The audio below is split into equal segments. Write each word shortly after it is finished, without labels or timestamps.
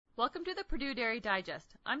Welcome to the Purdue Dairy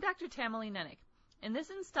Digest. I'm Dr. Tamalee Nennick. In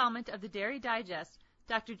this installment of the Dairy Digest,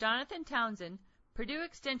 Dr. Jonathan Townsend, Purdue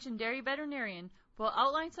Extension dairy veterinarian, will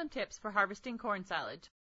outline some tips for harvesting corn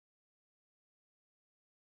silage.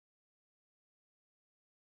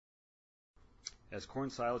 As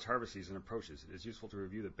corn silage harvest season approaches, it is useful to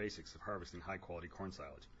review the basics of harvesting high-quality corn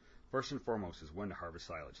silage. First and foremost is when to harvest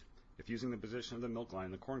silage. If using the position of the milk line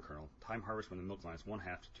in the corn kernel, time harvest when the milk line is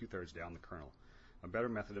 1/2 to 2/3 down the kernel. A better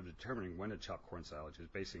method of determining when to chop corn silage is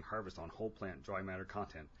basing harvest on whole plant dry matter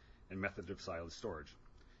content and method of silage storage.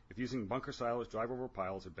 If using bunker silage drive over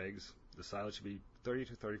piles or bags, the silage should be 30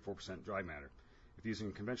 to 34% dry matter. If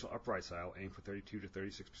using conventional upright silo, aim for 32 to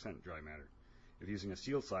 36% dry matter. If using a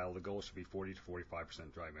sealed silo, the goal should be 40 to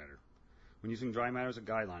 45% dry matter. When using dry matter as a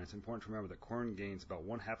guideline, it's important to remember that corn gains about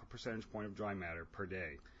 1/2 a percentage point of dry matter per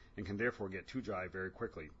day and can therefore get too dry very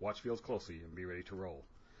quickly. Watch fields closely and be ready to roll.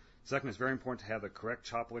 Second, it's very important to have the correct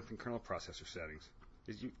chop length and kernel processor settings.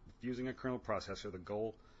 If using a kernel processor, the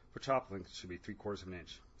goal for chop length should be 3/4 of an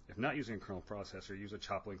inch. If not using a kernel processor, use a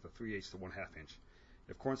chop length of 3/8 to 1/2 inch.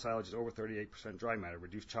 If corn silage is over 38% dry matter,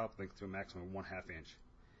 reduce chop length to a maximum of 1/2 inch.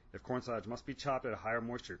 If corn silage must be chopped at a higher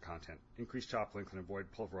moisture content, increase chop length and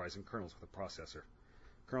avoid pulverizing kernels with a processor.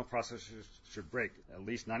 Kernel processors should break at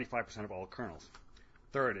least 95% of all kernels.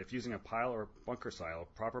 Third, if using a pile or bunker silo,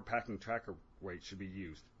 proper packing tracker weight should be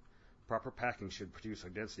used. Proper packing should produce a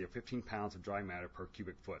density of 15 pounds of dry matter per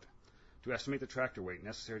cubic foot. To estimate the tractor weight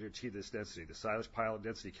necessary to achieve this density, the silage pile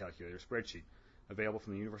density calculator spreadsheet available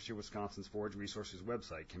from the University of Wisconsin's Forage Resources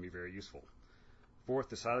website can be very useful. Fourth,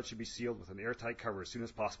 the silage should be sealed with an airtight cover as soon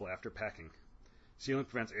as possible after packing. Sealing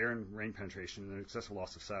prevents air and rain penetration and excessive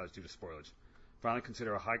loss of silage due to spoilage. Finally,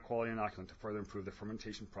 consider a high-quality inoculant to further improve the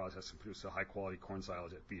fermentation process and produce a high-quality corn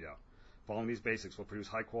silage at feed-out. Following these basics will produce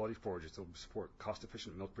high-quality forages that will support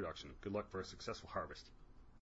cost-efficient milk production. Good luck for a successful harvest.